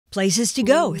Places to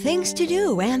go, things to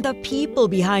do, and the people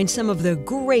behind some of the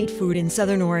great food in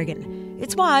Southern Oregon.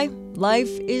 It's why life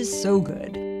is so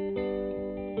good.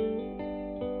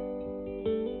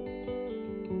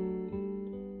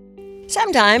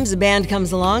 Sometimes a band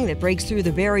comes along that breaks through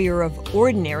the barrier of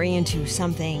ordinary into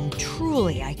something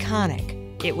truly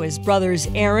iconic. It was brothers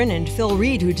Aaron and Phil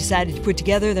Reed who decided to put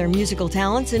together their musical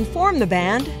talents and form the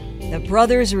band, the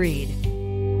Brothers Reed.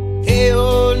 Hey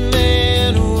old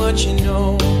man, what you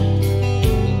know?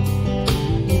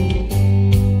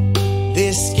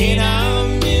 This skin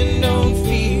I'm in don't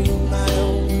feel my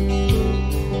own.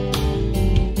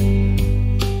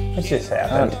 That just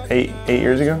happened. Eight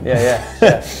years ago?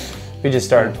 Yeah. We just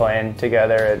started playing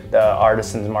together at the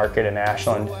Artisans Market in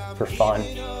Ashland for fun.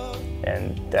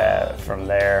 And from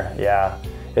there, yeah,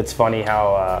 it's funny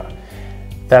how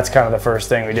that's kind of the first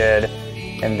thing we did.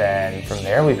 And then from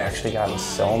there, we've actually gotten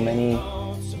so many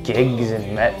gigs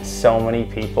and met so many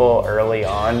people early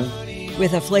on.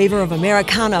 With a flavor of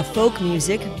Americana folk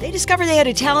music, they discovered they had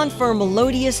a talent for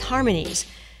melodious harmonies,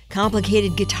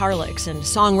 complicated guitar licks, and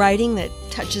songwriting that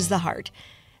touches the heart.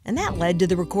 And that led to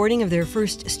the recording of their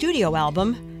first studio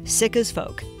album, Sick as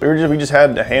Folk. We just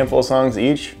had a handful of songs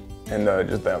each, and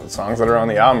just the songs that are on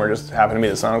the album just happened to be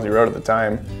the songs we wrote at the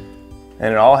time.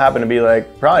 And it all happened to be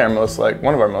probably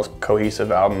one of our most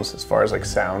cohesive albums as far as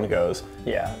sound goes.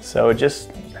 Yeah. So it just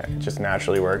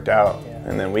naturally worked out. Yeah.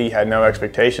 And then we had no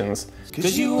expectations.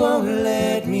 'Cause you won't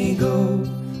let me go,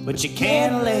 but you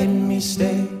can't let me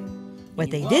stay.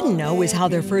 What they didn't know was how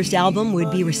their first album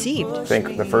would be received. I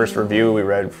think the first review we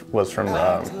read was from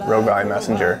Rogue Valley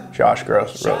Messenger. Josh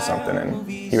Gross wrote something and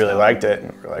he really liked it.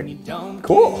 And we're like,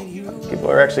 cool, people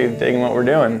are actually digging what we're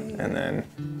doing. And then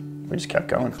we just kept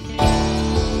going.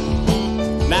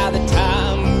 Now the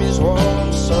time is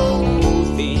worn so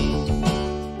thin.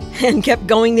 And kept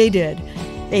going they did.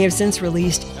 They have since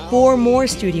released 4 more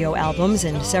studio albums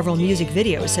and several music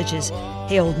videos such as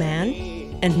Hey Old Man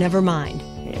and Nevermind.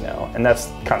 And that's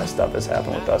kind of stuff that's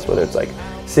happened with us, whether it's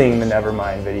seeing the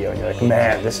Nevermind video and you're like,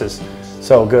 man, this is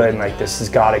so good, and this has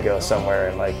got to go somewhere,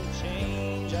 and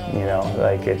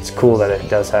it's cool that it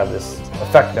does have this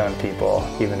effect on people,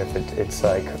 even if it's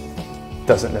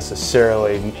doesn't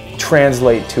necessarily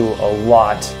translate to a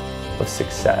lot of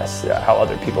success, how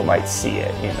other people might see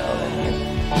it, you know what I mean?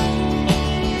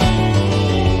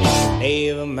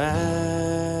 Nevermind.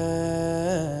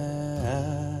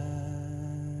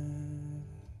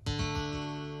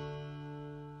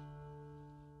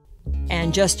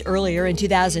 And just earlier in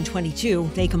 2022,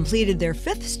 they completed their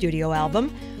 5th studio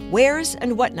album, Where's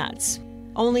and Whatnots.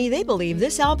 Only they believe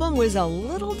this album was a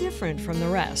little different from the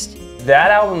rest. That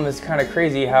album is kind of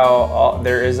crazy how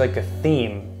there is a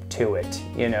theme to it,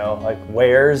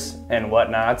 Where's and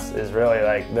Whatnots is really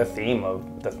the theme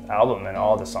of the album and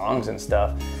all the songs and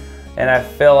stuff. And I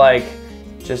feel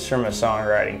just from a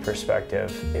songwriting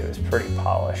perspective, it was pretty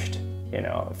polished,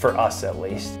 for us at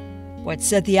least. What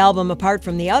set the album apart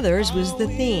from the others was the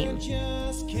theme.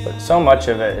 But so much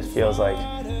of it feels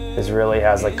this really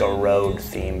has a road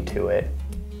theme to it.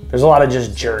 There's a lot of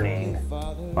just journeying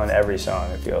on every song.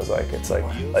 It feels it's a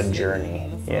journey,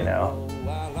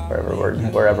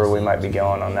 wherever we might be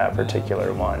going on that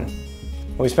particular one.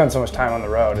 We spend so much time on the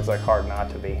road, it's hard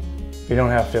not to be. You don't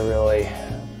have to really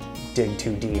dig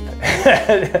too deep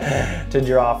to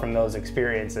draw from those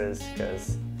experiences,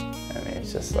 because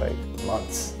it's just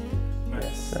months.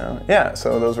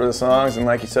 So those were the songs, and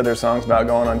like you said, there's songs about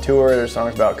going on tour, there's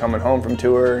songs about coming home from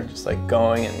tour, just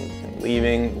going and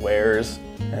leaving, where's,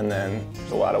 and then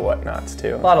there's a lot of whatnots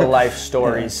too. A lot of life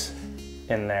stories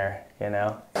in there, And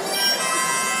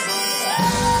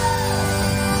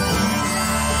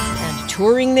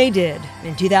touring they did.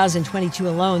 In 2022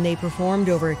 alone, they performed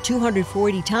over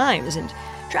 240 times and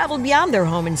traveled beyond their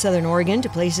home in Southern Oregon to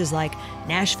places like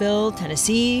Nashville,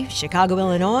 Tennessee, Chicago,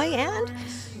 Illinois, and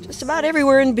just about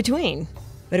everywhere in between.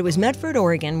 But it was Medford,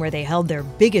 Oregon, where they held their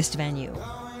biggest venue.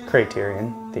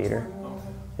 Criterion Theater,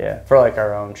 for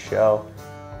our own show.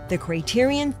 The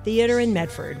Criterion Theater in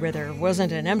Medford, where there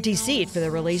wasn't an empty seat for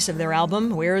the release of their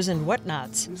album, Where's and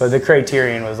Whatnots. But the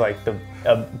Criterion was a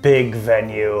big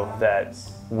venue that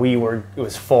it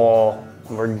was full,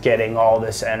 we're getting all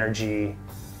this energy,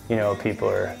 people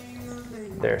are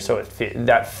there, so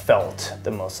that felt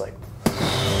the most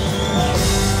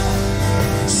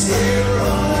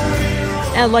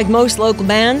And like most local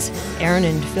bands, Aaron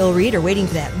and Phil Reed are waiting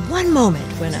for that one moment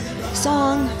when a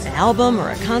song, an album,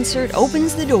 or a concert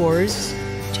opens the doors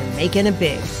to making it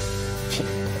big.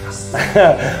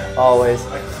 Always.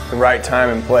 The right time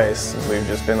and place. We've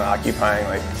just been occupying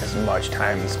as much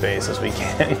time and space as we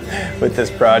can with this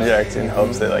project in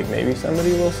hopes that maybe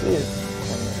somebody will see it.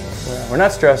 we're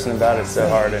not stressing about it so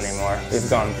hard anymore. We've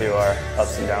gone through our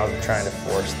ups and downs of trying to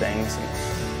force things,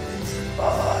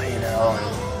 and you know.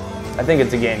 And I think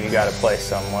it's a game you got to play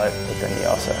somewhat, but then you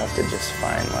also have to just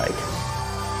find like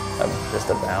just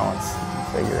a balance, and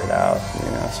figure it out,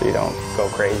 you know, so you don't go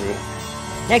crazy.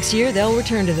 Next year, they'll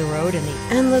return to the road and the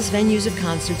endless venues of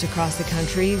concerts across the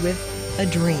country with a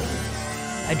dream.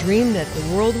 A dream that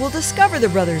the world will discover the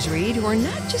Brothers Reed, who are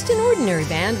not just an ordinary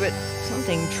band, but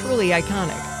something truly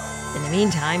iconic. In the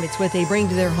meantime, it's what they bring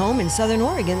to their home in Southern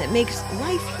Oregon that makes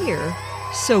life here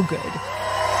so good.